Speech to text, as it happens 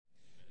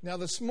Now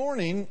this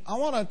morning, I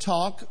want to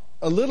talk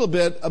a little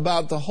bit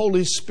about the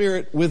Holy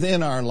Spirit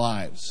within our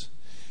lives.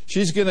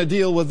 She's going to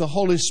deal with the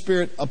Holy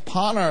Spirit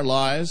upon our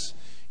lives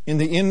in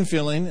the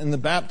infilling and the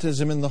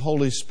baptism in the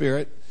Holy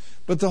Spirit.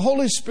 But the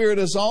Holy Spirit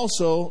is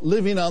also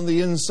living on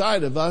the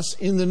inside of us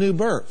in the new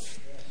birth.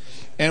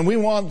 And we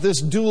want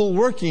this dual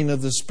working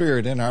of the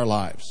Spirit in our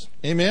lives.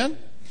 Amen?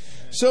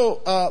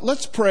 So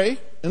let's pray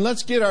and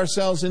let's get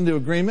ourselves into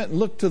agreement and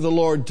look to the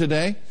Lord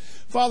today.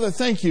 Father,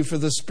 thank you for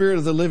the Spirit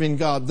of the living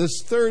God,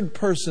 this third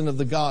person of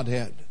the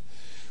Godhead.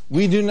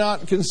 We do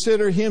not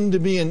consider Him to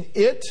be an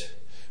it,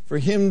 for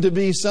Him to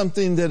be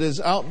something that is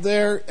out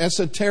there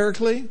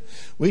esoterically.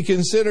 We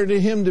consider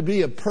Him to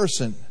be a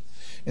person.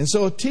 And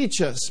so teach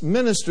us,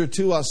 minister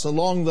to us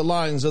along the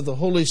lines of the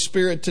Holy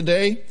Spirit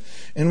today.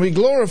 And we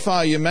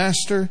glorify you,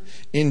 Master,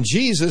 in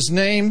Jesus'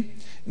 name.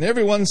 And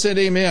everyone said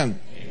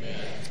amen. Amen.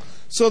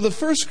 So the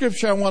first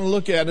scripture I want to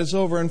look at is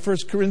over in 1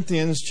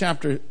 Corinthians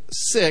chapter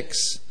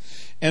 6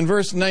 and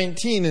verse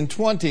 19 and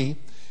 20.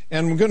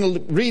 And we're going to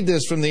read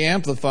this from the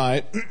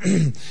Amplified.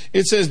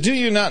 It says, "Do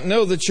you not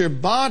know that your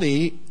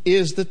body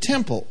is the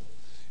temple?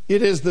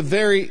 It is the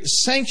very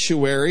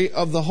sanctuary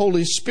of the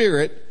Holy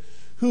Spirit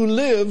who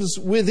lives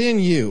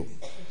within you,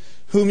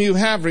 whom you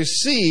have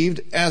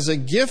received as a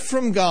gift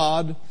from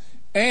God,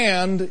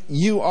 and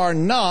you are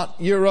not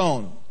your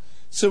own."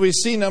 So we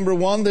see, number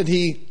one, that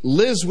He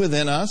lives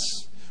within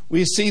us.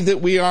 We see that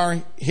we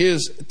are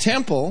His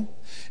temple,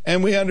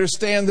 and we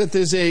understand that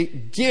there's a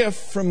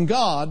gift from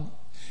God.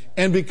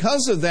 And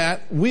because of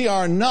that, we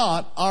are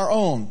not our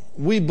own.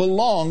 We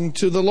belong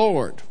to the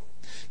Lord.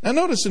 Now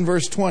notice in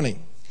verse 20,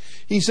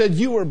 He said,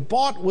 "You were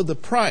bought with a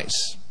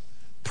price,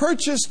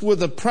 purchased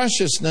with a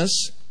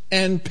preciousness,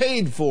 and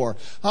paid for."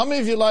 How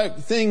many of you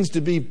like things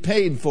to be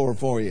paid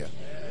for you?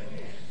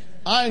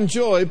 I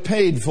enjoy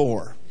paid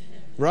for,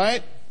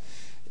 right?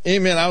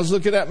 Amen. I was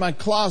looking at my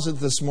closet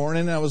this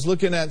morning. I was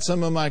looking at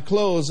some of my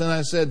clothes, and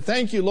I said,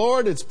 "Thank you,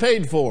 Lord, it's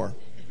paid for."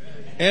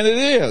 And it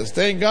is.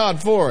 Thank God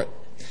for it.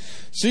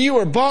 So you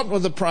were bought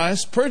with a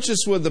price,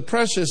 purchased with the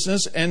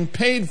preciousness, and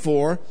paid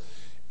for,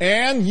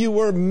 and you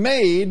were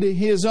made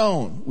His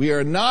own. We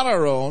are not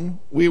our own.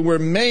 We were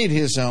made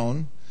His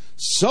own.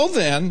 So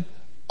then,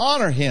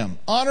 honor Him,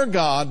 honor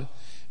God,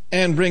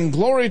 and bring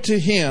glory to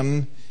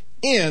Him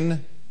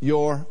in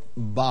your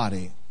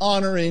body.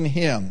 Honoring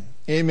Him.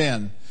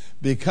 Amen.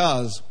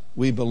 Because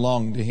we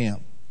belong to Him.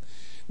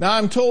 Now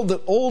I'm told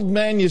that old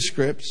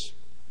manuscripts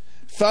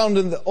found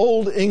in the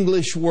Old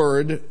English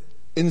word,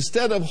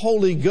 instead of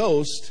Holy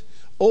Ghost,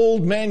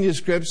 old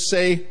manuscripts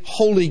say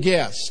Holy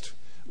Guest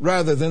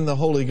rather than the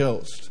Holy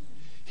Ghost.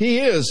 He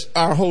is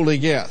our Holy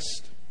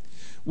Guest.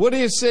 What do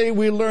you say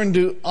we learn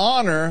to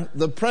honor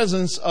the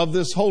presence of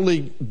this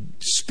Holy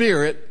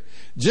Spirit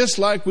just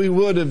like we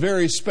would a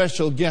very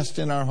special guest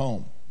in our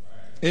home?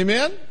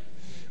 Amen?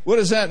 What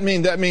does that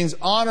mean? That means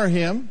honor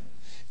Him,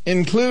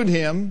 include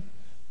Him,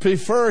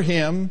 prefer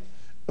Him,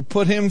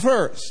 put Him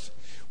first.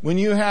 When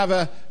you have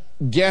a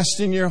guest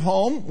in your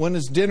home, when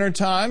it's dinner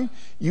time,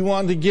 you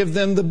want to give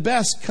them the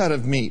best cut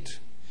of meat.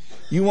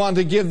 You want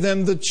to give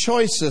them the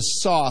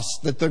choicest sauce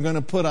that they're going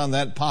to put on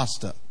that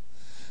pasta,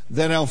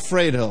 that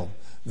Alfredo,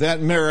 that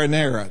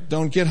marinara.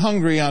 Don't get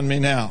hungry on me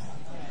now.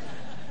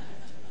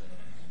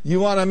 You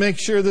want to make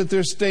sure that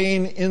they're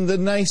staying in the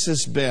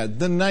nicest bed,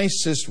 the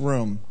nicest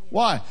room.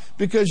 Why?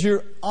 Because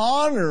you're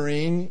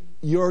honoring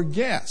your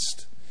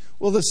guest.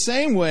 Well, the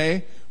same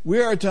way, we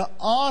are to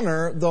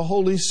honor the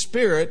Holy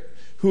Spirit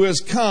who has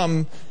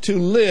come to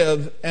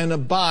live and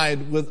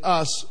abide with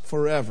us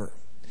forever.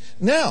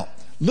 Now,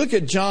 look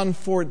at John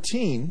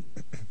 14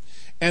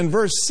 and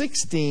verse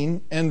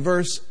 16 and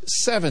verse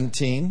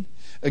 17.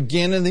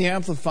 Again in the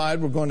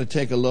Amplified, we're going to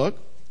take a look.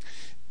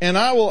 "And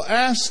I will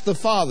ask the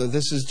Father,"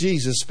 this is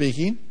Jesus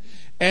speaking,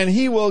 "and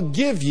He will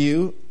give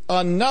you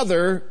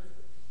another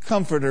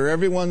Comforter."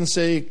 Everyone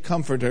say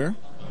Comforter.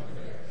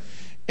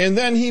 And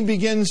then he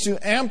begins to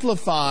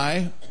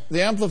amplify,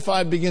 the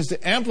Amplified begins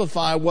to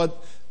amplify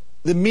what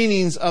the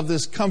meanings of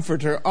this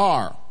Comforter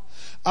are.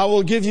 "I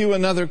will give you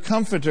another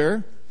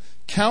Comforter,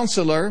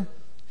 Counselor,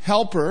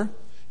 Helper,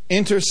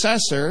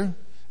 Intercessor,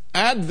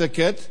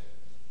 Advocate."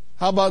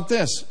 How about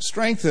this?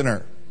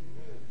 Strengthener.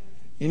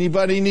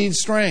 Anybody need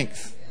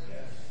strength?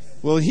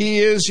 Well, He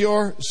is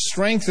your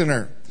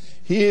strengthener.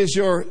 He is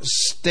your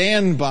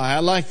standby. I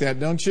like that,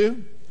 don't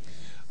you?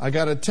 I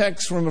got a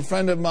text from a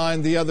friend of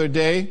mine the other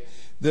day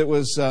that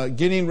was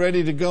getting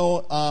ready to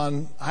go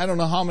on, I don't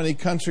know how many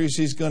countries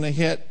he's going to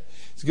hit.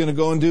 He's going to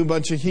go and do a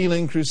bunch of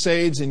healing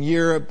crusades in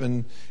Europe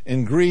and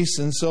in Greece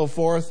and so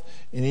forth.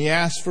 And he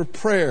asked for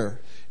prayer.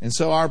 And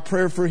so our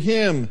prayer for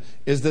him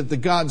is that the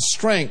God's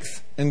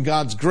strength and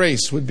God's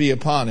grace would be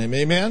upon him.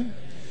 Amen?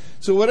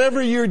 So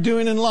whatever you're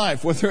doing in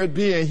life, whether it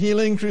be a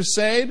healing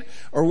crusade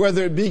or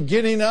whether it be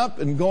getting up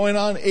and going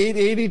on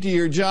 880 to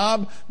your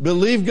job,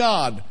 believe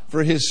God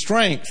for His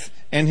strength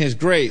and His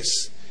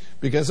grace.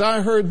 Because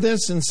I heard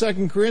this in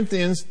 2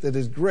 Corinthians, that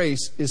His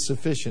grace is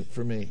sufficient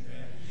for me.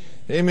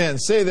 Amen.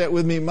 Say that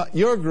with me.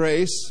 Your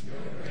grace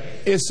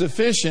is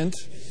sufficient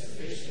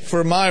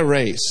for my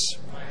race.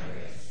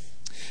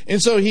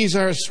 And so He's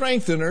our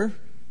strengthener.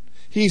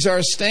 He's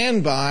our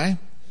standby,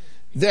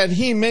 that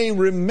He may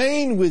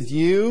remain with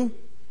you,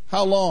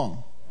 how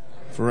long?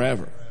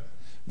 Forever.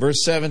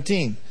 Verse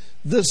 17,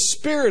 the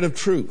Spirit of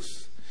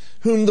truth,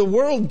 whom the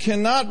world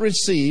cannot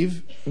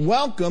receive,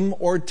 welcome,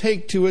 or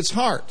take to its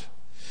heart,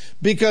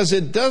 because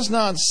it does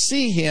not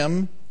see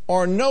Him,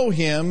 or know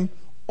Him,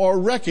 or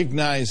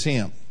recognize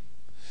Him.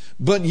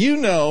 But you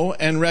know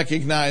and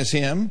recognize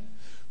Him,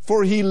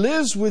 for He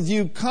lives with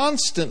you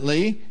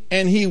constantly,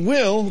 and He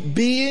will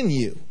be in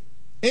you.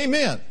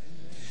 Amen.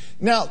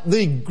 Now,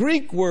 the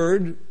Greek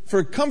word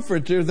for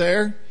comforter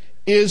there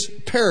is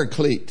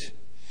paraclete.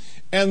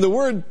 And the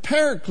word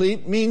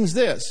paraclete means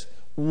this: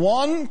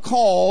 one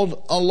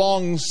called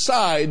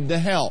alongside to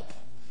help.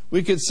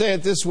 We could say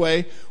it this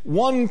way: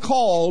 one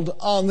called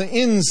on the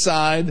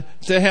inside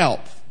to help.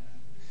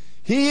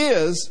 He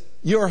is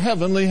your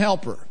heavenly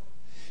helper.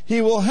 He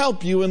will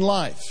help you in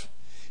life.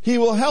 He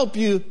will help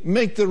you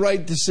make the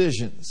right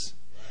decisions.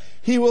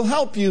 He will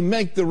help you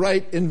make the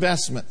right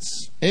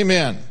investments.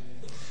 Amen.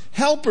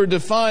 Helper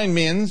defined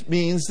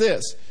means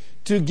this: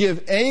 to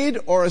give aid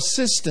or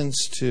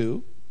assistance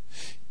to,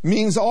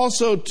 means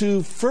also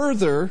to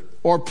further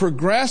or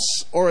progress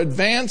or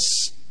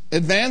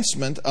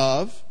advancement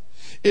of.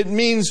 It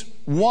means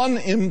one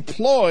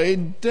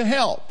employed to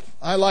help.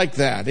 I like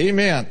that.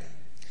 Amen.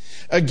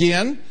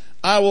 Again,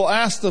 I will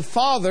ask the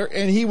Father,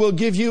 and He will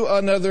give you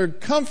another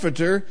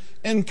comforter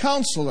and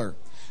counselor.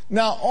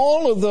 Now,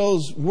 all of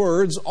those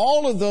words,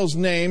 all of those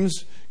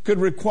names could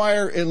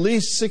require at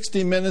least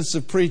 60 minutes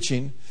of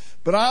preaching.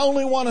 But I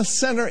only want to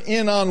center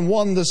in on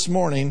one this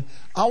morning.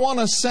 I want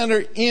to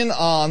center in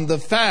on the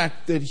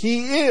fact that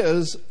He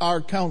is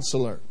our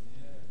counselor.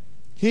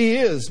 He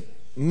is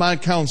my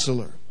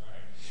counselor.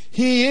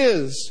 He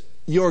is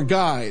your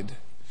guide.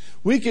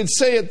 We could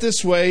say it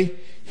this way: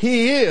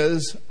 He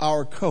is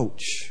our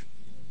coach.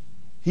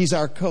 He's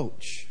our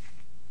coach.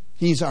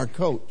 He's our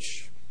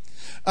coach.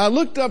 I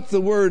looked up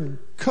the word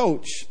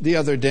coach the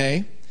other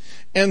day,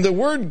 and the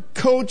word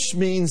coach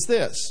means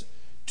this: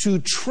 to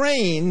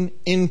train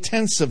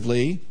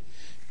intensively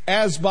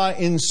as by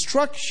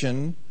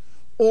instruction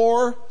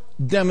or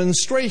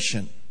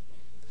demonstration.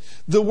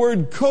 The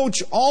word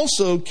coach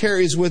also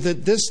carries with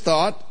it this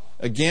thought,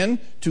 again,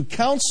 to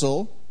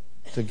counsel,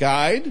 to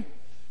guide,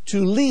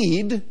 to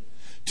lead,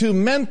 to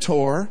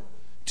mentor,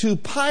 to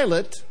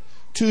pilot,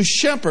 to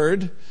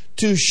shepherd,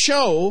 to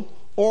show,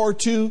 or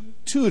to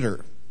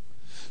tutor.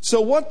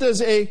 So what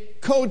does a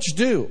coach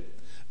do?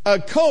 A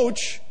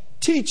coach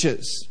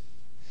teaches.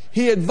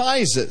 He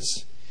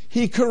advises.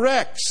 He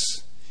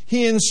corrects.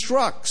 He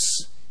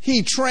instructs.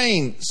 He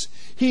trains.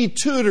 He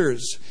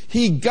tutors.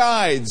 He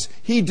guides.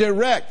 He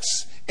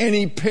directs. And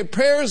He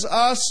prepares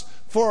us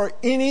for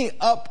any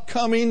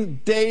upcoming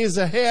days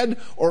ahead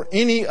or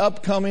any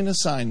upcoming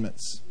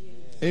assignments.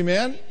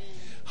 Amen?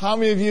 How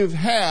many of you have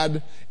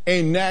had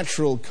a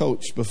natural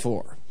coach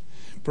before?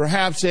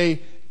 Perhaps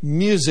a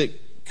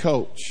music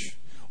coach,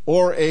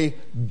 or a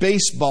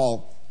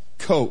baseball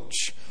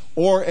coach,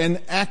 or an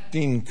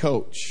acting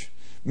coach.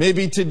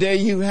 Maybe today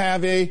you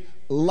have a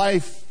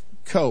life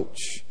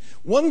coach.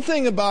 One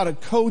thing about a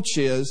coach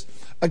is,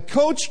 a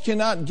coach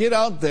cannot get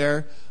out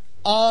there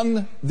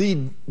on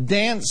the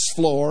dance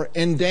floor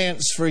and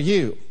dance for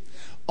you.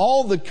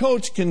 All the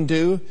coach can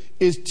do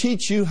is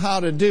teach you how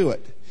to do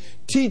it,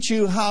 teach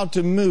you how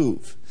to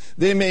move.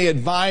 They may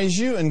advise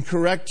you and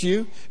correct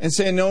you and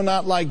say, no,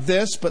 not like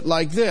this, but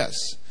like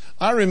this.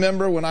 I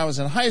remember when I was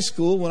in high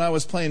school, when I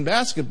was playing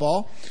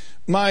basketball,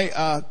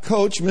 my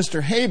coach,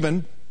 Mr.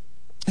 Haben,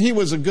 he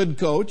was a good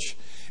coach,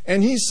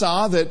 and he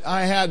saw that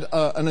I had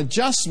an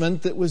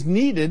adjustment that was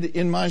needed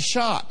in my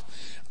shot.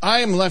 I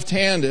am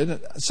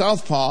left-handed,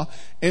 southpaw,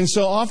 and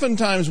so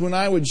oftentimes when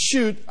I would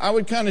shoot, I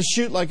would kind of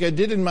shoot like I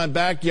did in my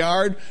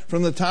backyard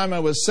from the time I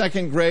was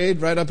second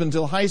grade right up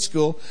until high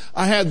school.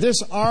 I had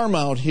this arm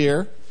out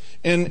here,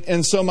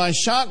 and so my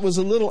shot was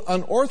a little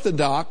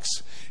unorthodox,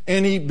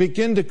 and he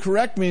began to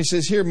correct me. He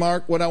says, here,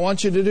 Mark, what I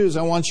want you to do is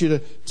I want you to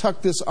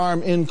tuck this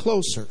arm in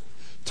closer.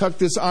 Tuck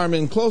this arm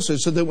in closer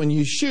so that when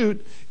you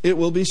shoot, it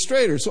will be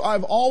straighter. So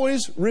I've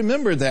always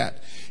remembered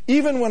that.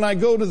 Even when I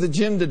go to the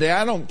gym today,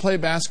 I don't play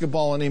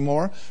basketball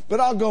anymore, but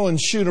I'll go and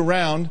shoot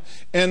around.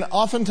 And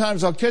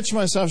oftentimes I'll catch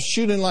myself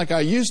shooting like I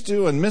used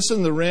to and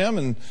missing the rim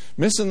and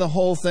missing the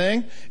whole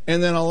thing.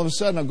 And then all of a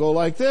sudden I'll go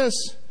like this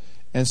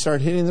and start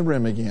hitting the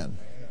rim again.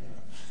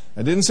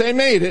 I didn't say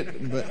made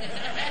it, but...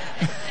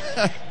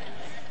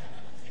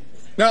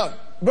 Now,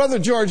 Brother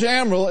George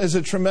Amrell is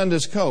a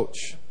tremendous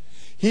coach.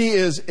 He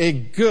is a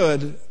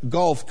good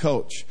golf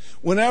coach.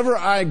 Whenever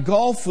I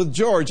golf with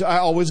George, I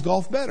always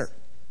golf better.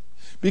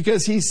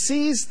 Because he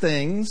sees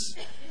things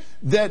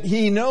that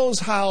he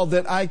knows how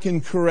that I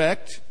can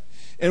correct.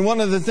 And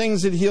one of the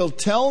things that he'll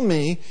tell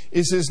me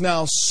is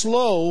now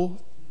slow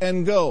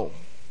and go.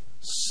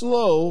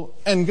 Slow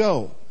and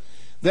go.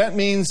 That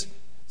means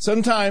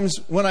sometimes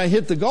when I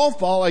hit the golf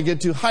ball, I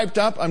get too hyped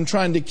up. I'm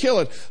trying to kill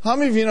it. How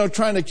many of you know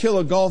trying to kill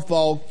a golf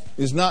ball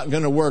is not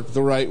going to work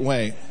the right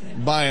way,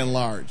 by and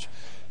large?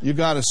 You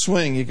got to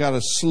swing. You got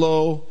to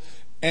slow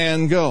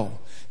and go.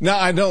 Now,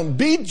 I don't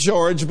beat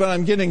George, but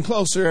I'm getting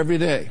closer every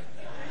day.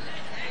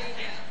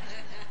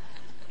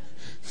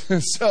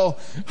 So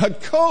a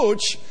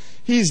coach,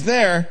 he's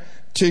there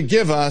to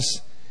give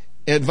us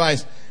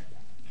advice.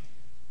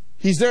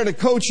 He's there to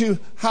coach you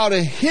how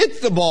to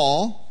hit the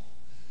ball,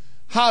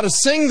 how to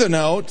sing the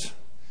note,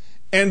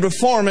 and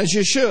perform as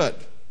you should.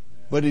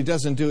 But he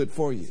doesn't do it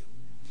for you.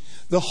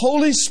 The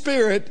Holy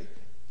Spirit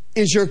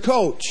is your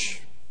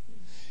coach.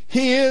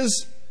 He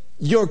is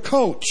your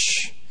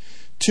coach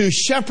to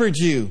shepherd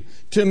you,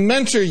 to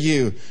mentor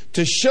you,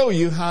 to show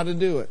you how to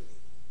do it.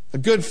 A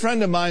good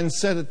friend of mine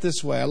said it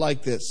this way. I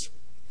like this.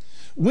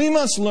 We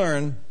must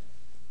learn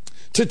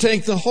to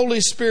take the Holy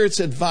Spirit's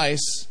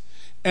advice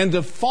and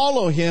to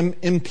follow Him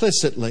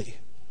implicitly,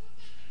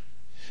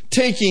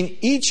 taking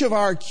each of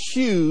our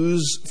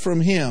cues from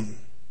Him.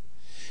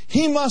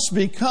 He must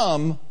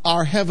become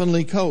our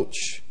heavenly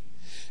coach,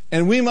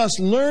 and we must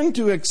learn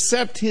to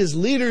accept His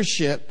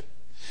leadership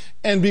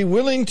and be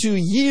willing to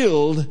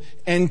yield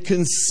and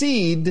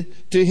concede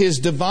to His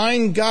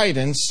divine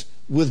guidance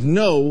with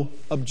no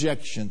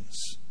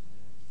objections.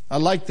 I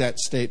like that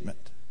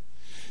statement.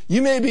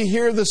 You may be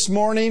here this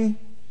morning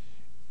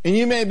and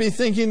you may be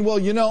thinking, well,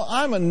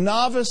 I'm a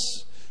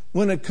novice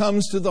when it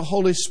comes to the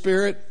Holy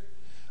Spirit.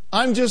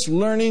 I'm just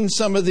learning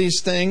some of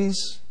these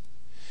things.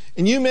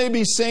 And you may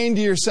be saying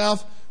to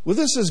yourself, well,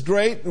 this is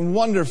great and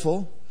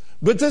wonderful,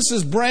 but this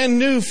is brand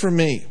new for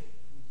me.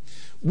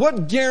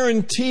 What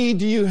guarantee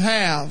do you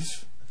have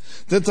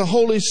that the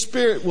Holy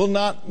Spirit will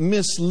not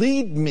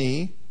mislead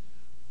me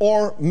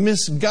or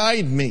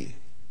misguide me?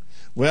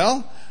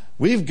 Well,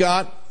 we've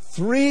got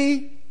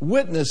 3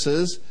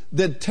 witnesses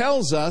that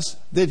tells us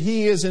that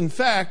He is in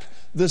fact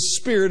the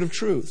Spirit of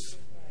truth.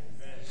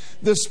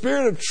 The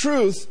Spirit of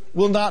truth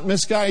will not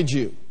misguide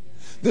you.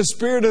 The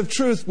Spirit of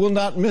truth will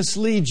not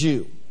mislead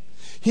you.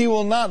 He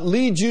will not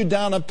lead you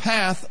down a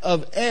path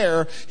of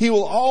error. He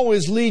will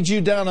always lead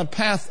you down a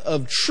path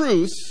of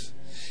truth.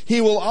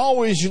 He will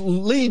always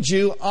lead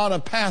you on a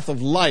path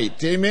of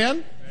light.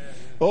 Amen?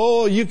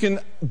 Oh, you can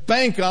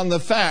bank on the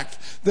fact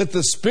that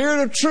the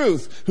Spirit of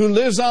truth who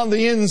lives on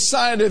the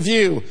inside of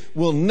you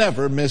will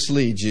never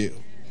mislead you.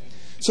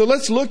 So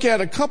let's look at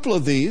a couple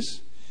of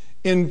these.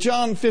 In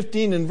John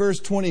 15 and verse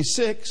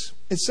 26,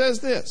 it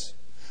says this,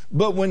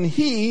 but when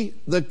He,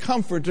 the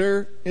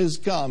Comforter, is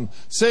come.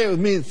 Say it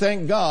with me,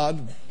 thank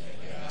God,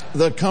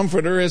 the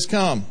Comforter is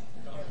come.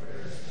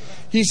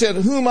 He said,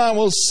 whom I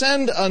will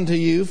send unto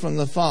you from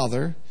the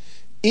Father,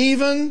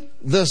 even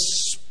the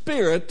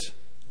Spirit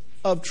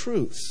of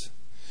truth,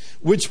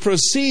 which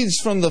proceeds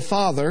from the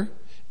Father,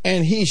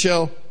 and He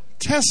shall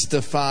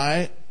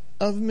testify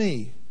of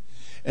me.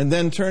 And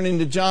then turning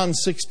to John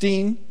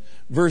 16,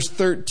 verse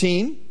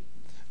 13,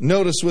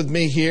 notice with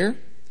me here,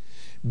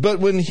 but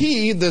when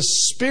He, the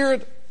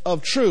Spirit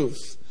of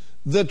truth,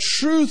 the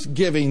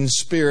truth-giving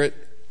Spirit,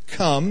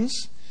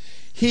 comes,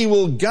 He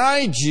will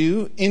guide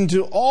you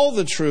into all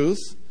the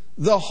truth,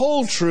 the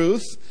whole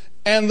truth,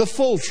 and the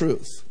full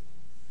truth.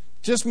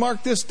 Just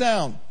mark this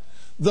down.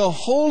 The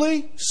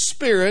Holy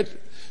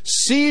Spirit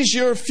sees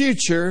your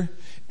future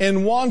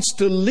and wants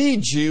to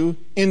lead you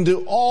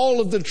into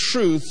all of the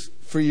truth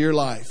for your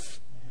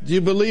life. Do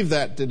you believe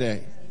that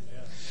today?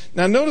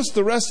 Now notice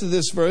the rest of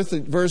this verse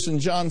in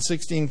John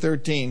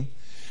 16:13.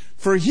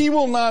 For He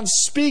will not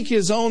speak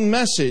His own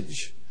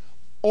message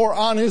or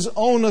on His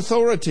own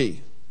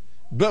authority,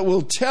 but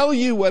will tell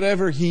you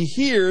whatever He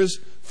hears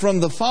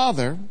from the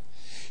Father.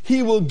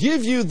 He will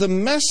give you the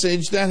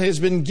message that has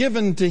been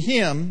given to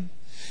Him,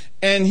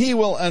 and He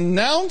will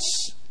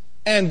announce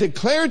and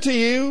declare to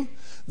you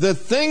the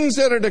things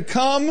that are to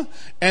come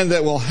and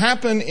that will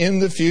happen in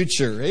the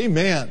future.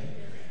 Amen.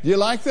 Do you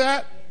like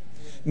that?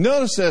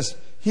 Notice this.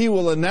 He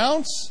will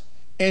announce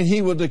and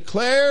He will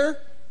declare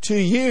to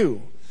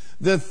you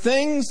the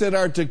things that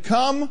are to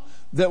come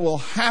that will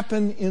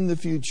happen in the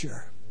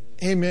future.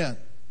 Amen.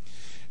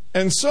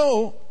 And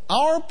so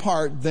our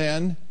part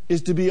then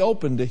is to be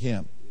open to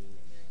Him.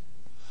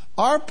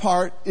 Our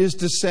part is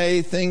to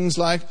say things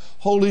like,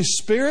 Holy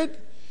Spirit,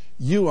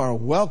 You are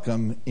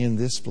welcome in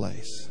this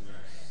place.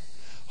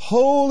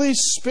 Holy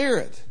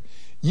Spirit,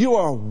 You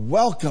are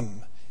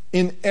welcome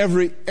in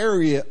every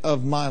area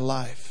of my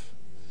life.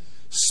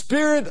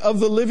 Spirit of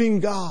the living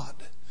God,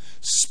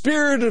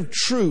 Spirit of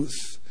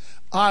truth,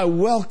 I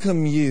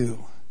welcome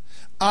You.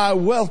 I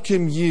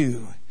welcome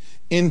You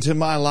into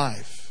my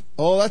life.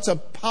 Oh, that's a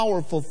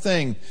powerful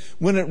thing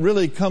when it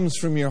really comes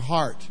from your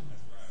heart.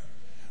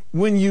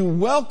 When you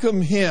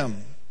welcome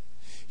Him,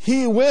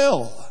 He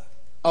will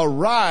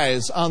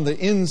arise on the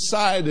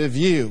inside of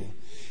you,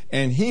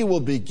 and He will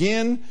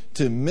begin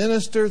to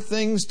minister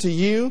things to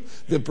you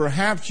that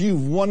perhaps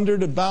you've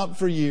wondered about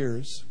for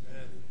years.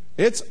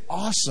 It's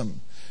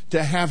awesome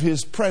to have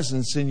His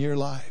presence in your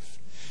life.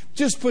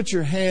 Just put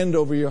your hand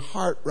over your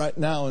heart right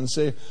now and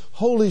say,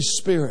 Holy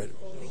Spirit,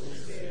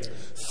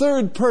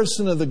 third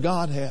person of the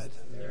Godhead,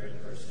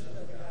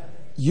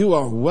 You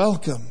are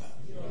welcome.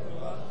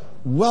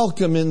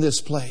 Welcome in this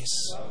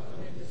place.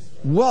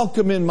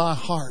 Welcome in my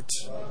heart.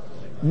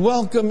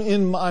 Welcome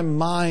in my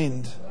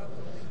mind.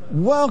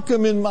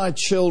 Welcome in my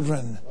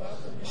children.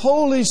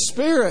 Holy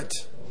Spirit,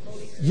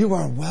 you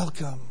are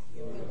welcome.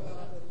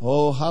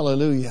 Oh,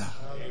 hallelujah.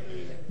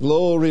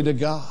 Glory to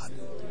God.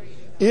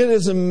 It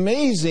is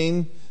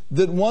amazing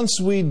that once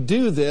we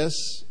do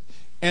this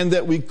and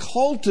that we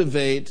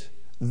cultivate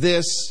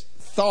this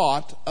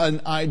thought, an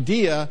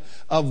idea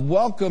of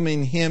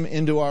welcoming Him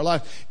into our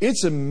life,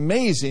 it's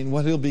amazing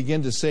what He'll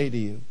begin to say to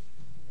you.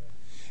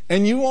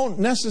 And you won't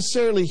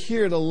necessarily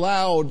hear it a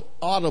loud,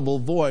 audible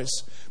voice,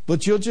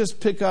 but you'll just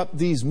pick up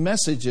these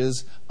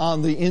messages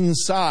on the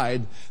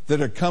inside that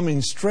are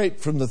coming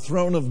straight from the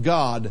throne of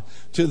God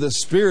to the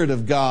Spirit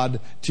of God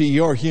to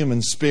your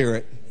human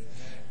spirit.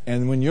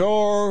 And when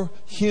your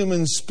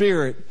human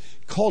spirit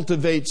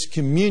cultivates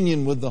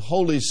communion with the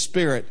Holy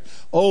Spirit,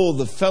 oh,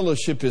 the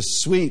fellowship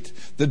is sweet.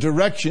 The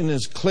direction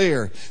is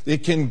clear.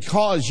 It can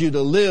cause you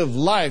to live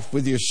life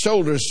with your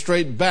shoulders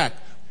straight back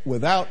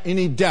without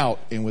any doubt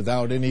and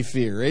without any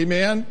fear.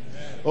 Amen?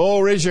 Amen. Oh,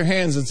 raise your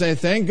hands and say,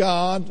 thank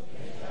God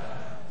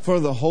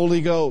for the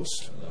Holy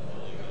Ghost.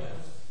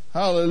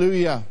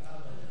 Hallelujah.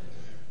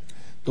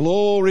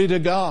 Glory to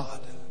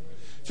God.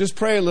 Just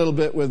pray a little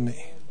bit with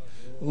me.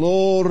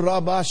 Lord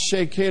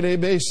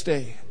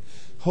Rabashekerebeste.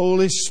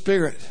 Holy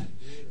Spirit,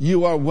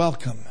 you are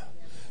welcome.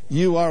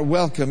 You are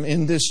welcome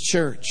in this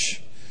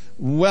church.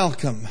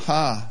 Welcome.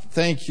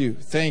 Thank you,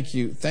 thank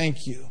you,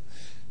 thank you.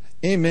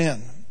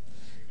 Amen.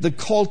 The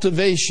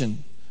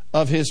cultivation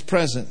of His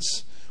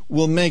presence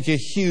will make a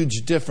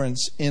huge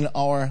difference in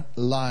our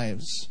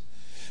lives.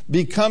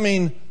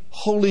 Becoming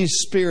Holy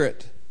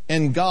Spirit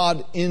and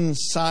God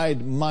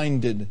inside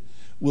minded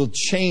will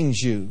change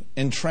you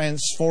and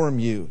transform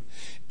you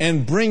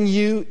and bring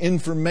you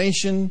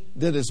information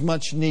that is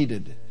much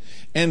needed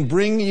and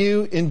bring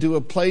you into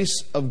a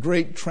place of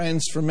great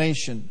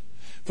transformation.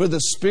 For the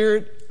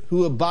Spirit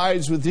who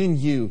abides within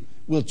you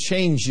will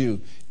change you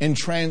and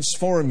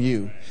transform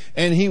you,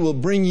 and He will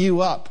bring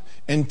you up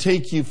and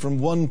take you from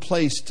one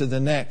place to the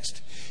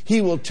next. He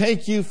will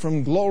take you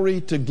from glory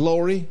to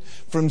glory,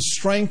 from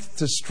strength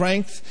to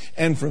strength,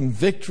 and from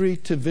victory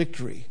to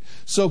victory.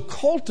 So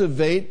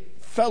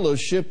cultivate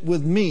fellowship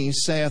with me,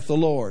 saith the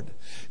Lord.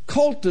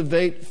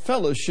 Cultivate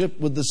fellowship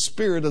with the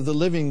Spirit of the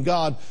living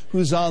God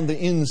who's on the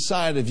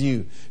inside of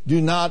you.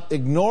 Do not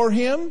ignore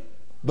Him,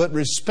 but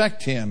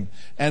respect Him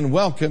and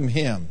welcome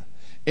Him.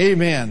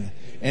 Amen.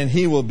 And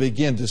He will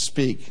begin to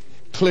speak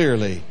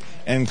clearly,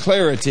 and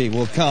clarity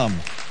will come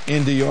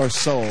into your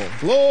soul.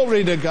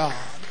 Glory to God.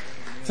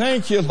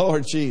 Thank you,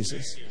 Lord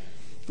Jesus.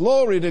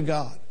 Glory to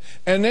God.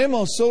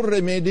 Enemo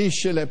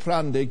sorremedisce le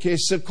prande, che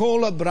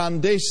secola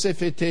brandesse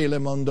fetele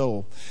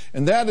mondo.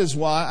 And that is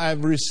why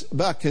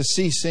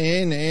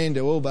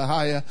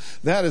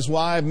that is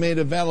why I've made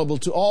available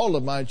to all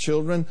of my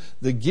children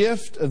the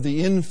gift of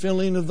the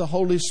infilling of the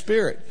Holy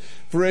Spirit.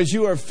 For as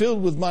you are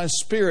filled with my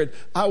Spirit,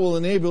 I will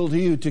enable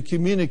you to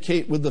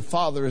communicate with the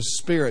Father of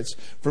spirits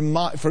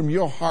from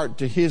your heart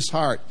to His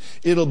heart.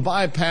 It'll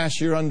bypass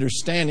your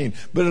understanding,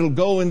 but it'll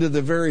go into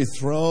the very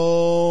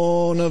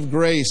throne of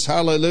grace.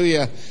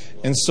 Hallelujah.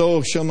 And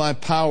so shall my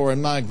power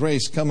and my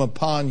grace come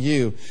upon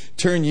you,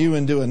 turn you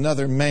into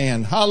another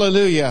man.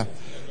 Hallelujah.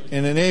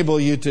 And enable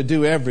you to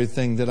do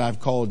everything that I've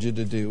called you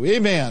to do.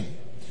 Amen.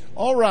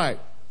 All right.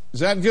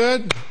 Is that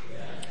good?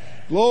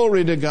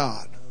 Glory to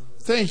God.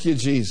 Thank you,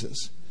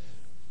 Jesus.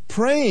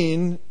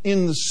 Praying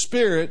in the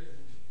Spirit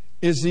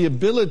is the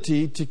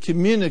ability to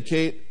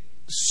communicate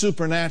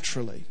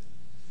supernaturally.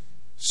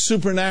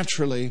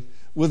 Supernaturally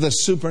with a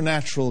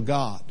supernatural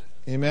God.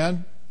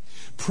 Amen?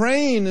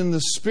 Praying in the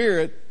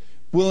Spirit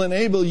will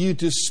enable you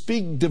to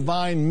speak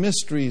divine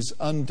mysteries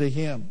unto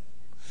Him.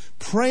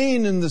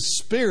 Praying in the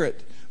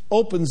Spirit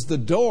opens the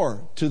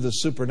door to the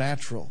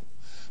supernatural.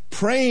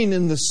 Praying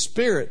in the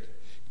Spirit,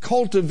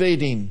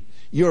 cultivating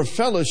your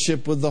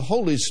fellowship with the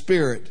Holy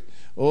Spirit.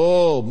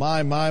 Oh,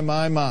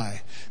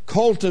 my.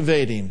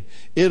 Cultivating.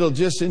 It'll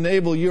just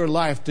enable your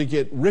life to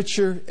get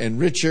richer and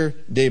richer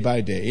day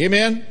by day.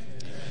 Amen? Amen.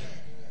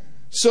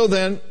 So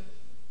then,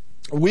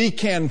 we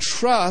can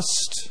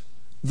trust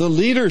the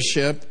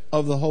leadership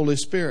of the Holy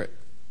Spirit.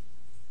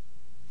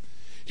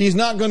 He's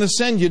not going to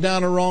send you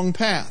down a wrong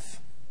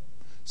path.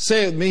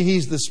 Say it with me,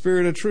 He's the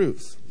Spirit of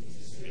truth.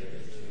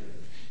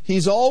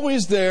 He's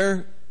always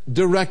there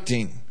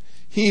directing.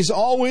 He's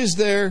always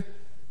there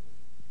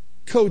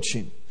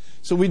coaching.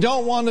 So we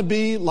don't want to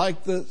be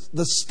like the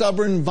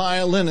stubborn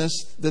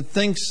violinist that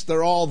thinks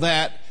they're all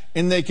that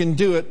and they can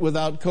do it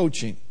without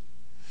coaching.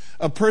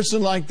 A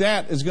person like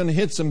that is going to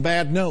hit some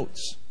bad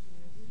notes.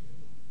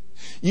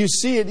 You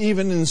see it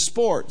even in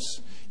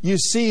sports. You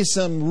see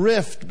some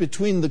rift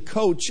between the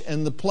coach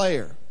and the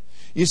player.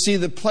 You see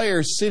the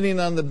player sitting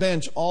on the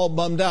bench all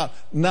bummed out,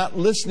 not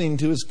listening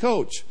to his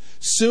coach.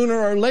 Sooner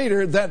or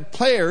later, that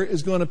player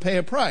is going to pay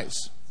a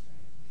price.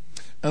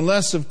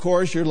 Unless, of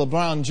course, you're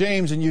LeBron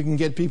James and you can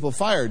get people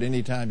fired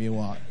anytime you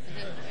want.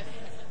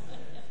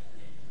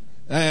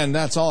 And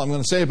that's all I'm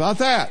going to say about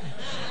that.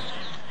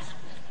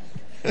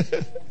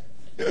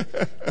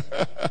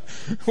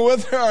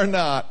 Whether or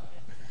not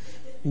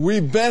we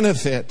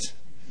benefit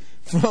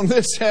from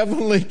this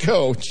heavenly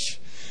coach,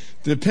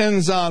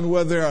 Depends on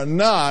whether or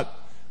not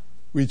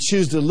we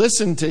choose to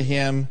listen to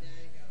Him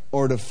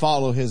or to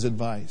follow His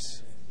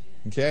advice.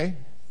 Okay?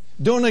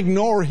 Don't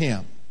ignore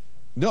Him.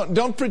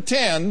 Don't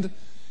pretend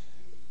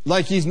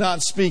like He's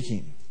not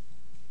speaking.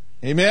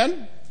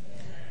 Amen?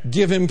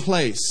 Give Him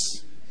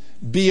place.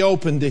 Be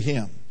open to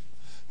Him.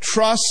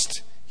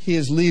 Trust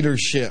His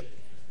leadership.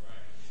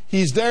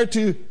 He's there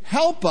to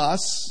help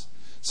us.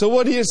 So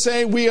what do you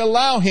say? We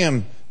allow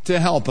Him to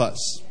help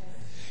us.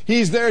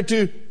 He's there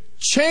to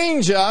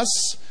change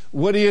us.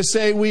 What do you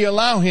say? We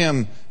allow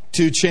Him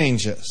to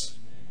change us.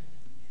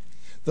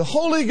 The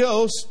Holy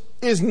Ghost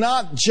is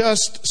not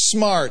just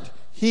smart.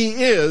 He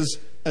is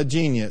a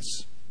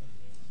genius.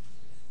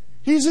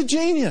 He's a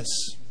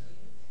genius.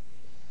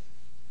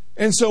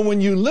 And so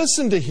when you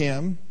listen to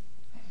Him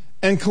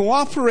and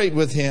cooperate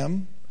with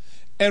Him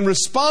and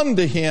respond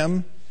to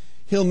Him,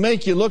 He'll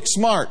make you look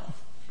smart.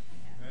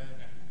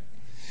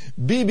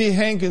 B.B.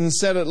 Hankins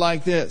said it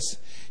like this.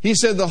 He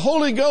said, the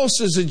Holy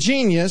Ghost is a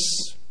genius,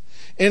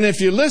 and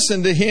if you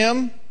listen to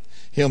Him,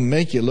 He'll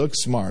make you look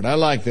smart. I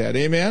like that.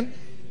 Amen?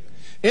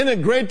 Isn't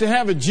it great to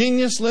have a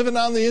genius living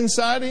on the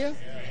inside of you?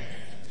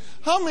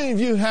 How many of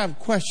you have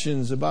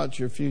questions about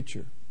your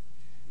future?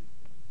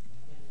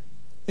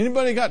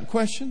 Anybody got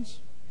questions?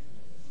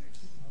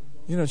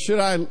 Should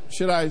I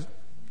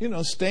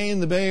stay in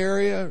the Bay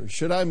Area, or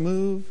should I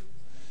move?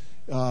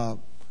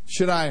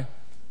 Should I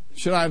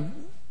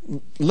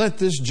let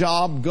this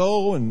job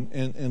go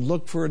and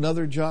look for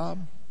another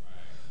job?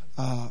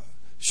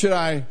 Should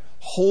I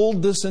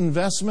hold this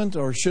investment,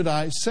 or should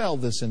I sell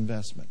this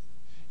investment?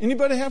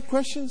 Anybody have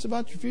questions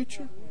about your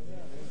future?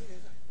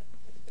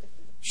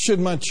 Should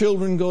my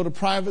children go to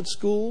private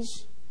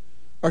schools,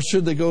 or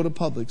should they go to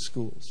public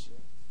schools?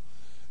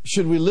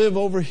 Should we live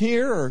over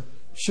here, or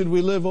should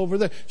we live over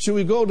there? Should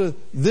we go to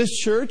this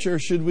church, or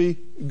should we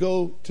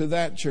go to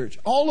that church?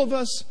 All of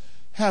us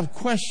have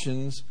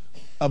questions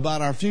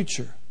about our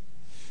future.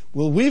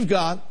 Well, we've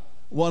got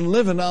one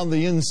living on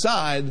the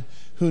inside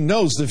who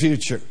knows the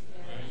future.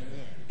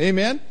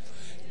 Amen?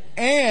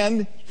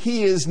 And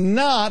He is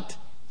not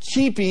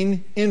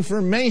keeping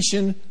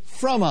information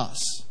from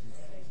us.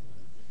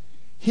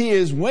 He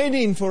is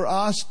waiting for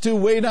us to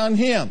wait on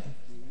Him.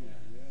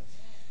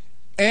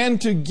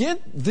 And to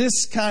get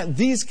these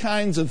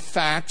kinds of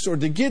facts, or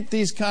to get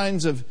these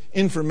kinds of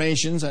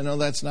informations, I know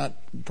that's not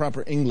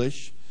proper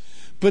English,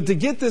 but to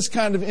get this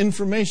kind of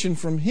information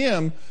from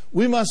Him,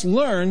 we must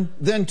learn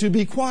then to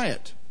be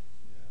quiet.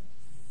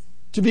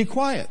 To be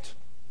quiet.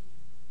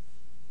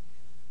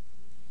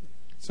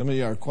 Some of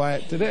you are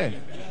quiet today.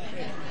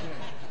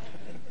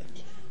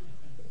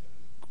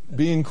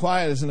 Being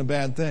quiet isn't a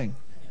bad thing.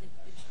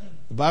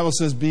 The Bible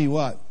says be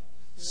what?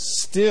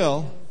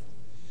 Still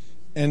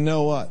and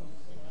know what?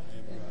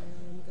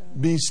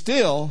 Be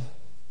still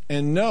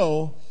and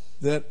know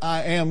that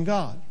I am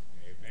God.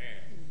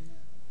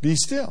 Be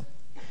still.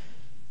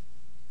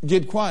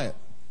 Get quiet.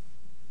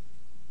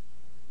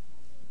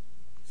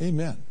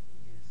 Amen.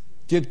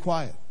 Get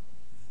quiet.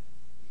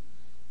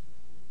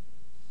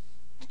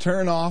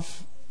 Turn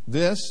off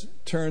this,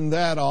 turn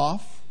that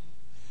off.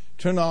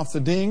 Turn off the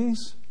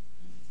dings,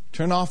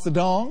 turn off the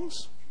dongs,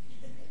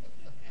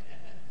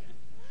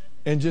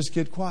 and just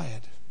get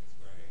quiet.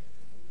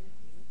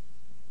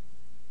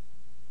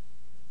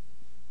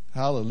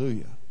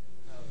 Hallelujah.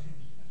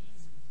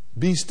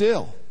 Be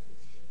still.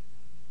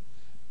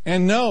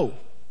 And know.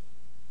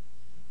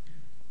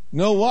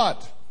 Know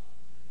what?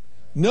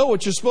 Know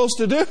what you're supposed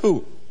to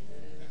do.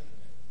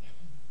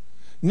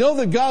 Know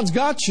that God's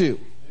got you.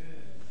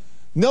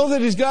 Know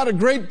that He's got a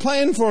great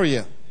plan for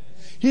you.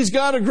 He's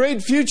got a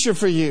great future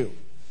for you.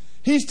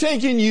 He's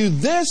taken you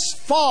this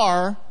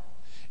far,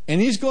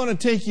 and He's going to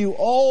take you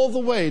all the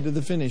way to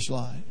the finish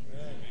line.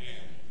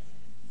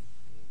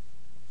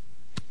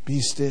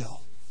 Be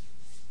still.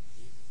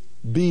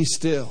 Be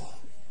still.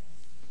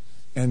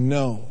 And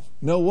know.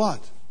 Know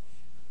what?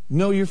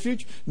 Know your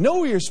future. Know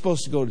where you're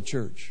supposed to go to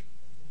church.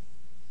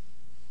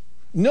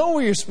 Know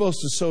where you're supposed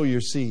to sow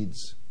your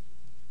seeds.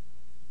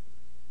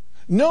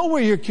 Know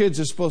where your kids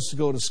are supposed to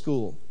go to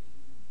school.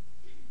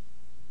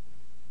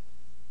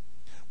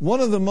 One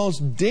of the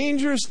most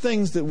dangerous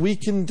things that we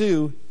can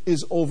do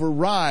is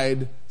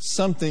override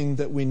something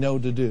that we know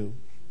to do.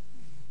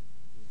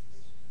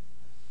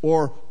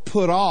 Or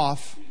put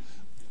off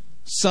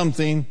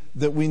something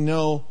that we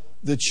know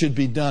that should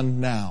be done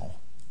now.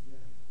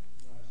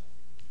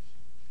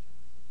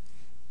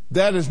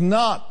 That is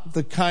not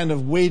the kind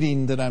of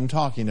waiting that I'm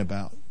talking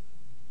about.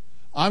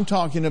 I'm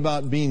talking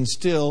about being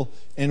still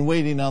and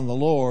waiting on the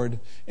Lord.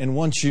 And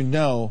once you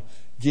know,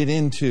 get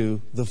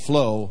into the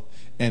flow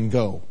and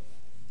go.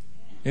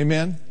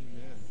 Amen?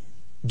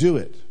 Do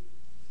it.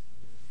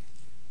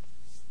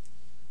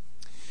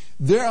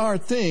 There are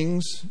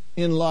things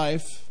in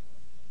life,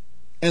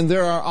 and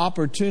there are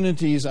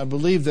opportunities, I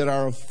believe, that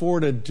are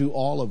afforded to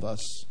all of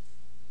us.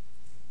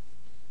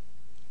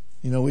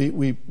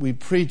 We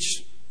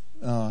preach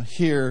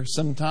here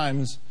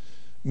sometimes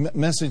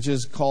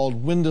messages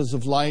called windows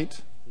of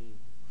light,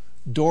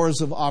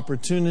 doors of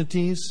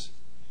opportunities,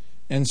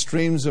 and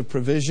streams of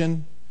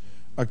provision.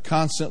 are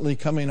constantly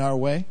coming our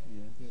way.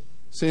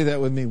 Say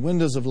that with me.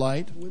 Windows of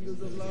light.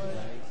 Windows of light.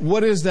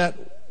 What is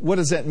that? What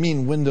does that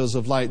mean, windows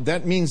of light?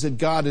 That means that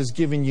God has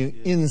given you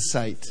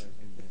insight.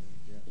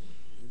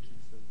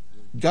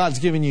 God's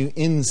given you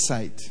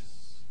insight.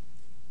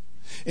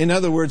 In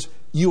other words,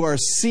 you are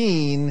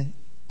seeing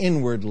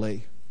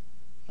inwardly.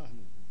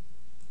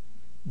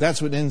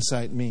 That's what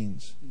insight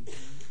means.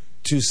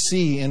 To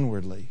see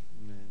inwardly.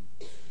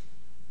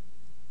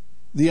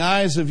 The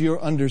eyes of your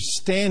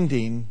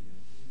understanding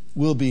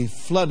will be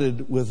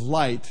flooded with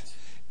light,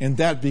 and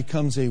that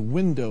becomes a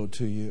window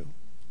to you.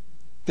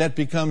 That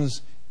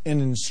becomes an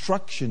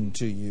instruction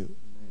to you.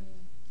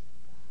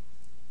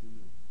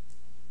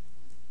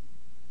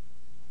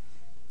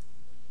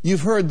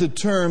 You've heard the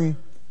term,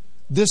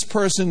 this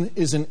person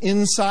is an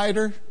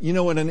insider. You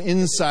know what an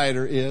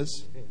insider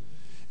is?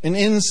 An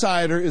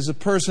insider is a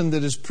person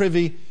that is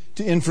privy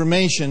to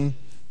information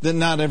that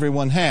not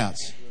everyone has.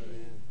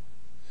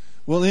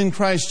 Well, in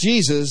Christ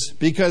Jesus,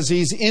 because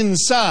He's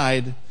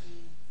inside,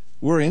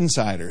 we're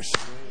insiders.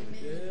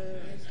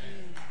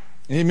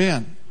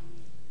 Amen.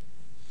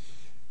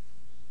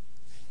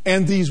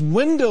 And these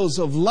windows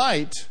of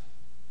light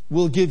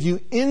will give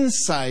you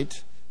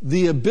insight,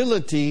 the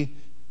ability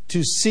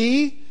to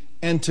see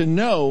and to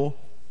know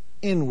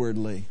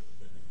inwardly.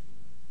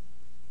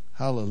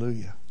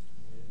 Hallelujah.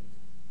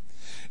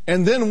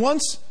 And then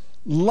once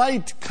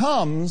light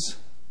comes,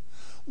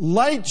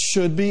 light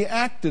should be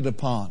acted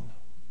upon.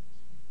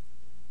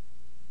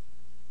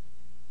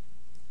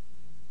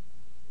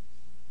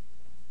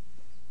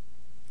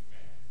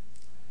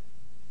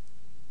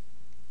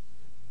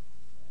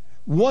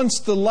 Once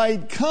the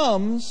light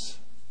comes,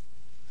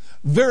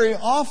 very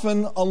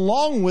often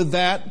along with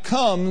that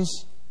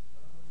comes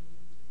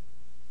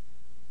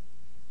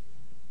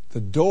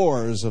the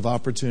doors of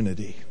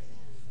opportunity.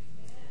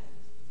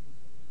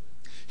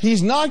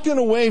 He's not going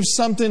to wave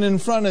something in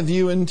front of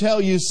you and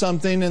tell you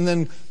something and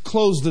then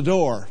close the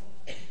door.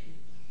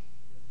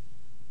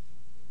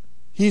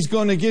 He's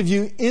going to give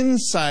you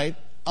insight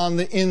on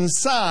the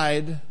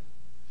inside.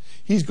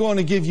 He's going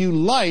to give you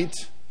light.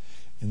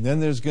 And then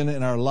there's going to,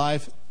 in our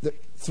life,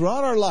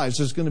 throughout our lives,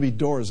 there's going to be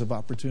doors of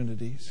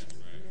opportunities.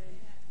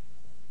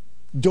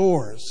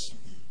 Doors.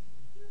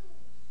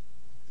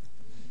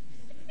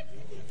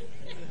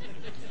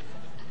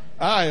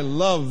 I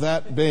love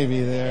that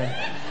baby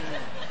there.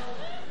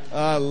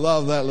 I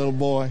love that little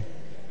boy.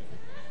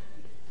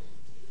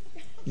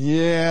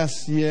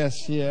 Yes,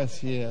 yes,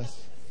 yes,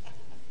 yes.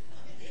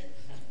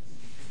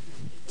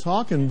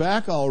 Talking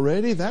back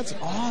already? That's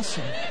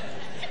awesome.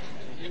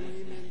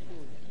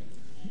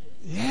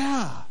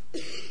 Yeah.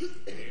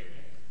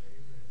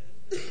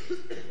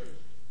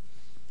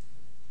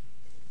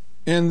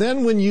 And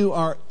then when you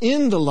are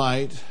in the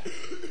light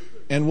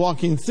and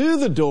walking through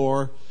the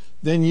door,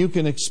 then you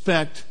can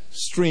expect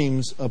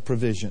streams of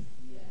provision.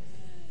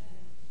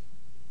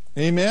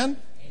 Amen?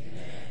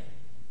 Amen.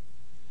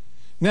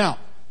 Now,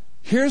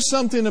 here's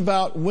something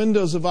about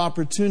windows of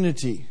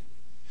opportunity.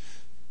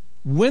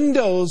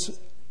 Windows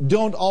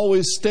don't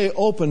always stay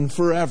open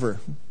forever.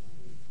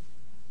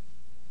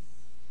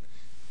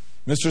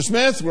 Mr.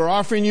 Smith, we're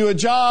offering you a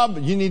job.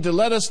 You need to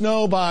let us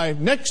know by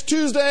next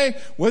Tuesday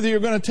whether you're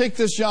going to take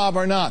this job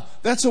or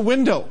not. That's a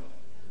window.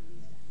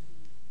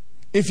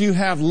 If you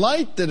have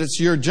light that it's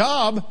your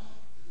job,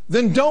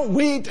 then don't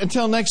wait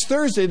until next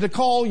Thursday to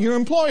call your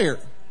employer.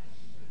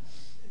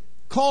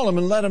 Call them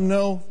and let them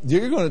know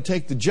you're going to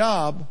take the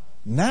job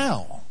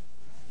now.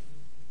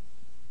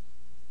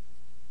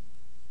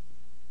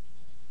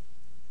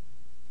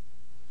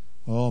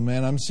 Oh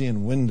man, I'm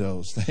seeing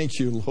windows. Thank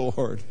you,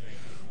 Lord.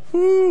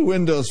 Woo,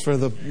 windows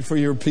for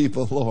your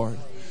people, Lord.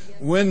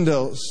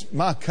 Windows.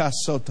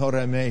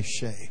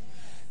 Makasotoremeshe.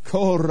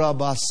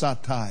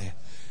 Korabasatai.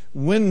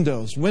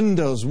 Windows,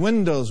 windows,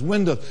 windows,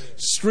 windows.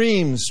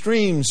 Streams,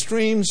 streams,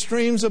 streams,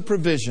 streams of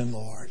provision,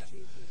 Lord.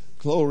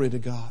 Glory to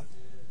God.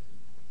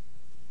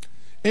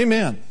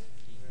 Amen.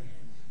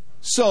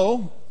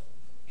 So,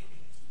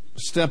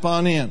 step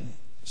on in.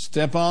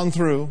 Step on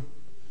through.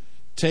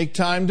 Take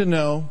time to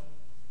know.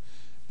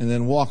 And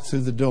then walk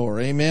through the door.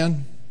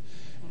 Amen.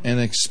 And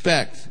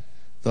expect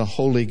the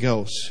Holy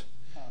Ghost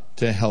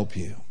to help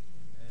you.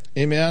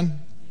 Amen.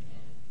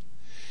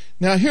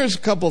 Now here's a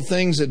couple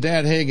things that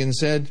Dad Hagin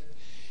said.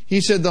 He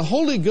said the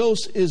Holy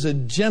Ghost is a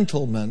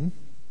gentleman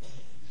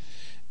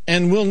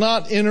and will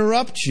not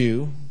interrupt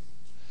you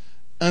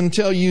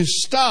until you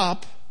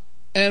stop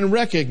and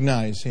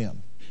recognize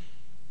Him.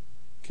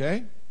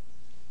 Okay?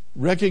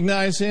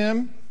 Recognize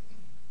Him.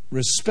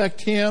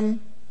 Respect Him.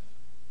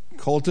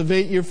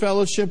 Cultivate your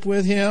fellowship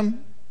with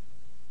Him.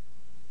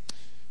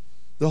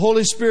 The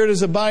Holy Spirit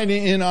is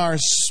abiding in our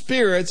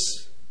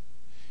spirits,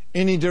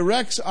 and He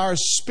directs our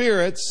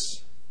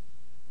spirits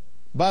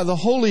by the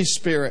Holy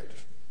Spirit.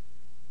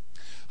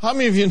 How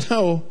many of you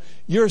know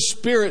your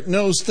spirit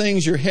knows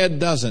things your head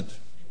doesn't?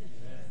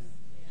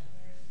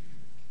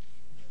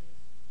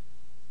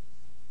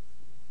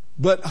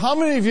 But how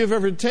many of you have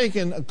ever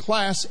taken a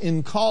class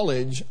in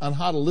college on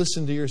how to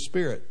listen to your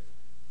spirit?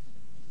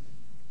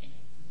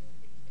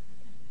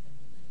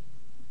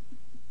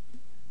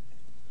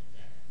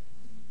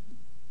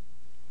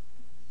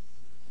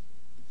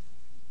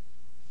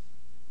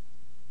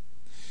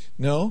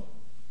 No.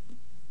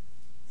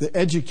 The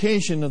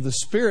education of the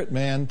spirit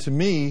man, to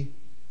me,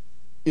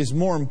 is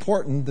more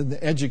important than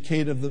the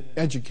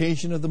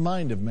education of the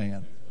mind of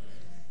man.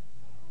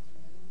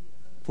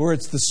 For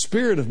it's the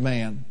spirit of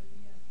man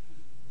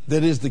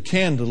that is the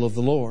candle of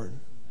the Lord,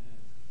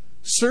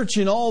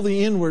 searching all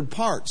the inward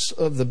parts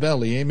of the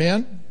belly.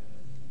 Amen?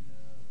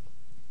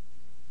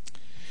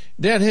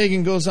 Dad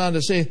Hagin goes on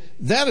to say,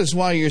 that is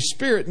why your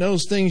spirit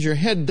knows things your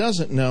head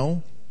doesn't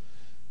know.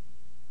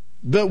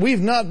 But we've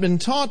not been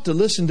taught to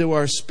listen to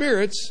our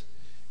spirits,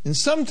 and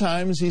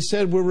sometimes, he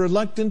said, we're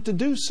reluctant to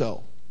do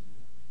so.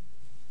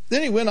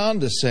 Then he went on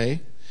to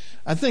say,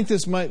 I think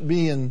this might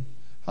be in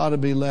How to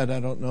Be Led.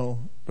 I don't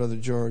know, Brother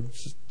George,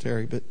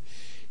 Terry, but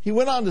he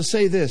went on to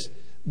say this.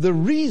 The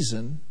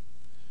reason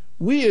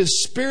we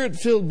as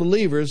Spirit-filled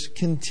believers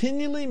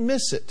continually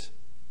miss it,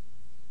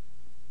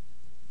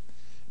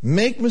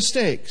 make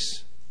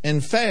mistakes,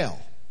 and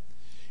fail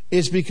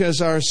is because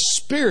our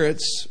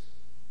spirits,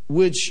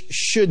 which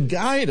should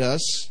guide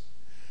us,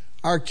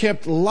 are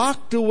kept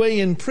locked away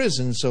in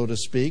prison, so to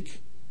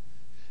speak.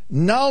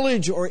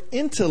 Knowledge or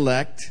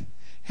intellect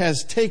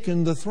has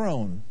taken the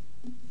throne.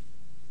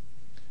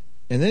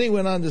 And then he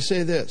went on to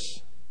say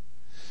this.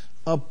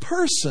 A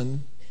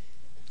person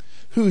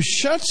who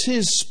shuts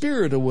his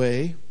spirit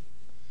away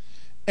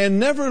and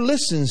never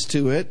listens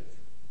to it,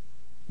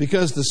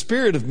 because the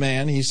spirit of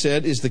man, he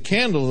said, is the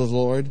candle of the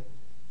Lord,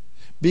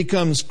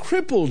 becomes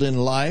crippled in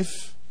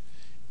life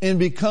and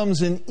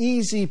becomes an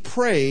easy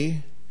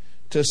prey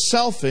to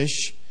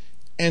selfish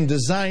and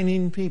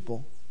designing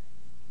people.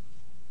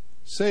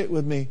 Say it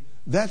with me.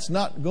 That's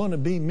not going to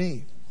be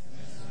me.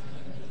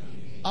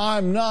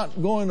 I'm not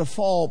going to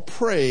fall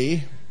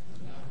prey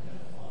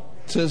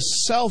to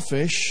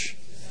selfish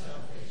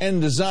and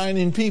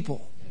designing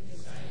people.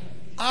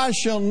 I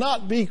shall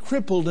not be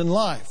crippled in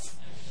life.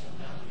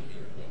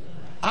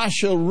 I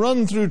shall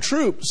run through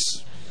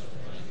troops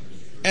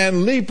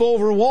and leap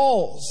over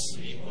walls,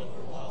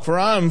 for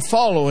I'm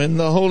following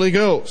the Holy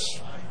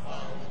Ghost.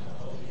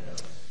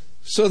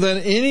 So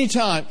that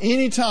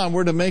anytime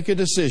we're to make a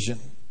decision,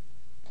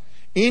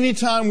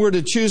 anytime we're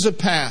to choose a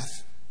path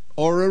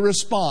or a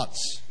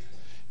response,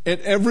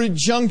 at every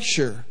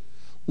juncture,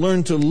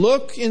 learn to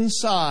look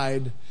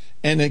inside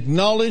and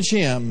acknowledge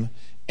Him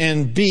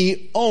and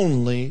be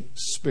only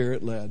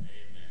Spirit-led.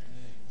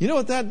 You know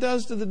what that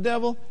does to the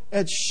devil?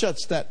 It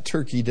shuts that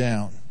turkey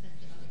down.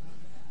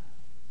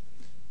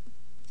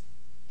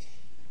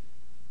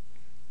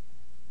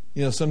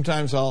 You know,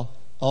 sometimes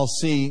I'll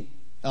see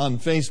on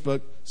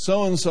Facebook,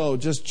 so-and-so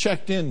just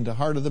checked into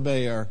Heart of the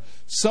Bay, or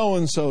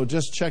so-and-so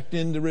just checked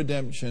into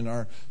Redemption,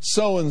 or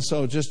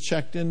so-and-so just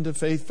checked into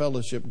Faith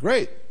Fellowship.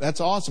 Great. That's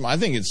awesome. I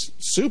think it's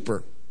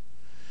super.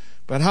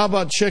 But how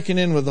about checking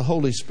in with the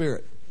Holy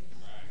Spirit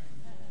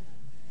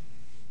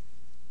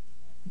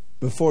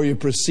before you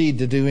proceed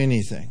to do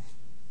anything?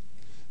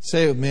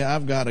 Say with me,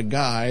 I've got a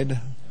guide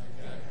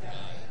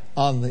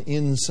on the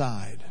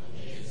inside.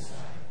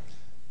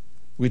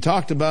 We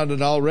talked about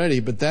it already,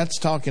 but that's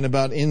talking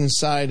about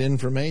inside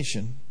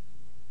information.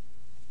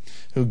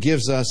 Who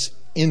gives us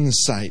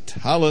insight.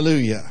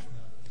 Hallelujah.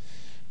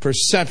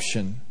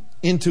 Perception,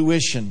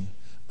 intuition,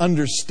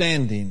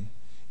 understanding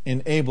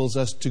enables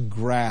us to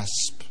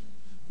grasp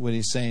what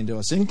He's saying to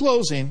us. In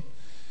closing,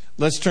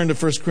 let's turn to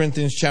 1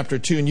 Corinthians chapter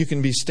 2, and you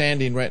can be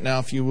standing right now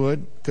if you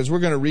would, because we're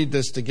going to read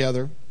this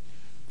together.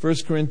 1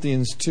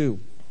 Corinthians 2.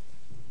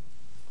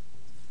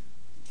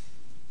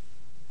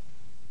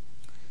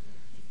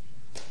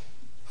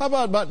 How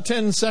about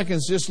 10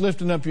 seconds just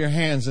lifting up your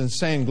hands and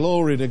saying,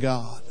 glory to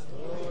God.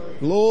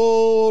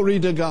 Glory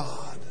to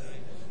God.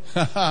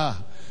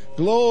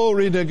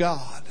 Glory to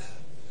God.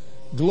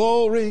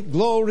 Glory,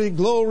 glory,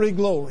 glory,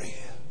 glory.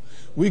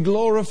 We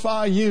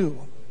glorify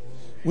You.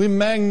 We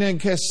magne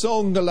che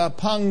songa la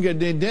panga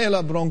de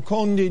dela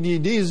broncondi di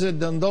dize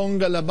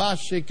dandonga la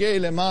bashe che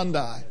le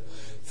mandai.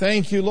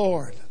 Thank You,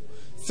 Lord.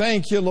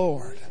 Thank You,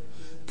 Lord.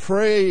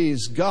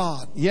 Praise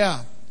God.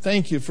 Yeah,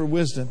 thank You for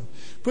wisdom.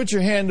 Put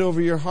your hand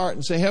over your heart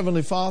and say,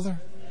 Heavenly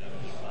Father,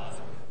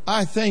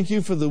 I thank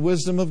You for the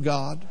wisdom of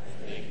God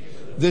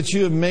that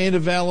You have made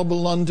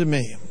available unto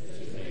me.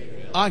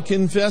 I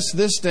confess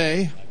this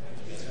day,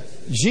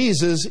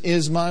 Jesus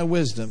is my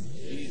wisdom.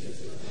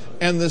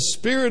 And the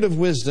Spirit of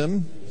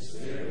wisdom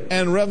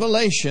and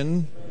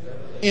revelation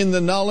in the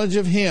knowledge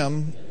of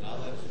Him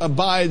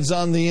abides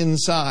on the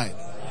inside.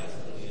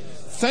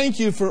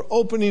 Thank You for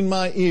opening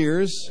my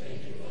ears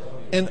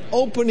and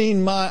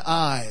opening my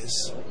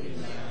eyes.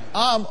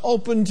 I'm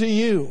open to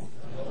You.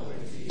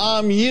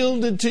 I'm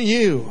yielded to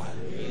You.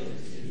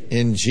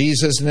 In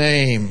Jesus'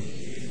 name.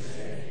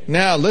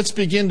 Now, let's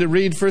begin to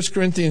read 1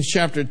 Corinthians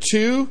chapter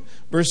 2,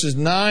 verses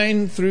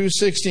 9 through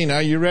 16.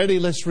 Are you ready?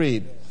 Let's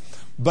read.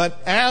 But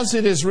as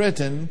it is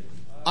written,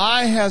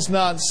 eye has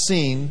not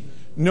seen,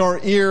 nor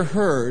ear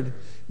heard,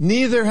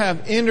 neither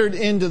have entered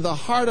into the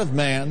heart of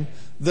man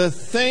the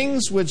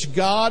things which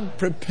God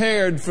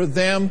prepared for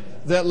them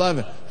that love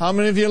Him. How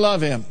many of you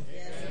love Him?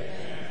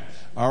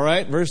 All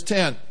right, verse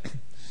 10.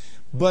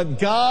 but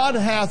God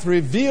hath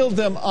revealed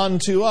them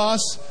unto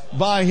us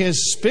by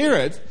His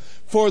Spirit.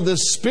 For the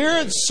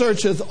Spirit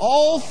searcheth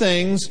all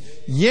things,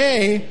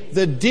 yea,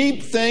 the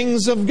deep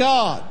things of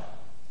God.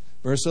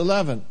 Verse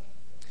 11.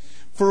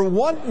 For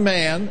what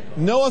man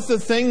knoweth the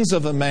things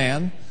of a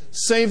man,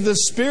 save the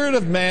spirit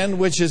of man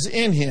which is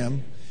in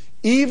him?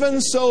 Even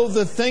so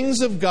the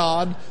things of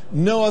God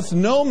knoweth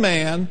no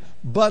man,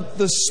 but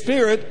the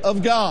Spirit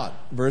of God.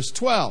 Verse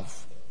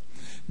 12.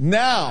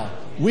 Now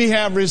we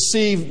have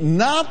received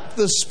not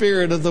the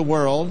spirit of the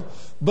world,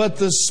 but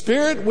the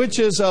Spirit which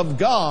is of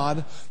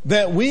God,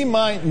 that we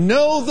might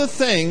know the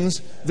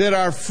things that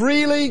are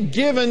freely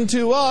given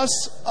to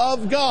us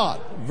of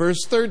God.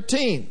 Verse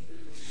 13.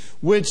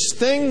 Which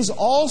things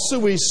also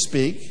we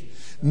speak,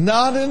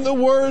 not in the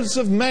words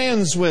of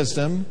man's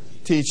wisdom,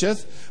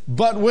 teacheth,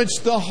 but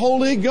which the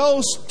Holy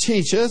Ghost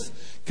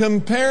teacheth,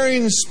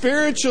 comparing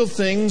spiritual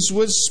things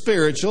with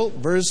spiritual.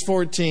 Verse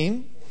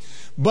 14.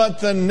 But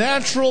the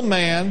natural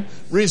man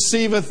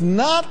receiveth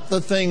not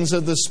the things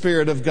of the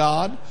Spirit of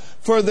God,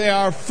 for they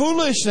are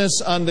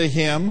foolishness unto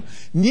him,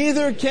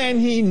 neither can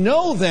he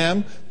know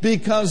them,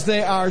 because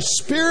they are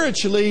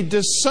spiritually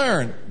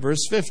discerned.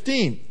 Verse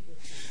 15.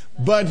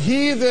 But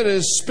he that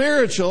is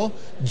spiritual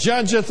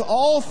judgeth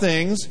all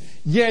things,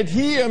 yet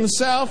he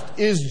himself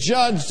is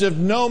judged of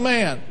no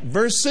man.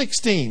 Verse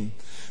 16.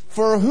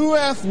 For who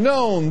hath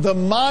known the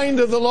mind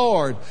of the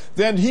Lord,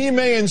 that he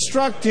may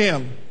instruct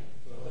him?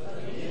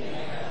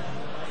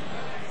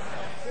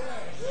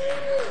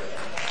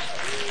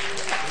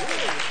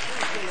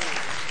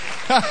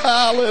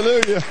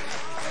 Hallelujah.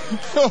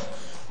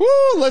 Woo,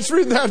 let's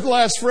read that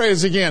last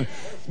phrase again.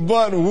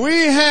 But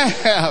we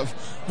have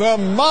the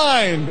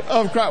mind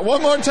of Christ.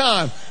 One more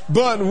time.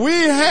 But we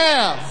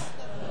have.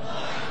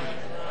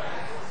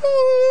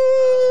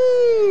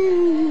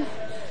 Woo.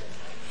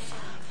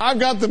 I've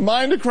got the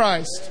mind of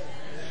Christ.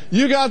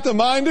 You got the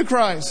mind of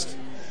Christ.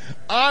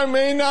 I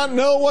may not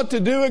know what to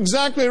do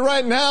exactly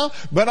right now,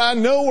 but I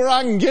know where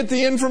I can get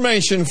the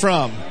information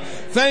from.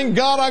 Thank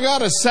God I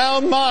got a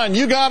sound mind.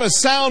 You got a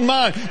sound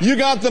mind. You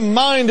got the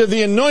mind of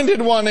the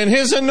Anointed One, and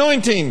His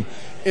anointing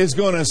is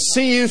going to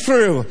see you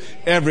through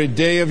every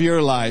day of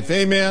your life.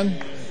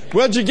 Amen.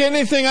 Well, did you get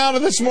anything out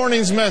of this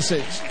morning's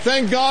message?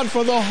 Thank God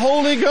for the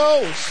Holy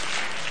Ghost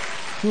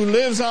who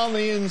lives on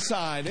the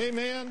inside.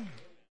 Amen.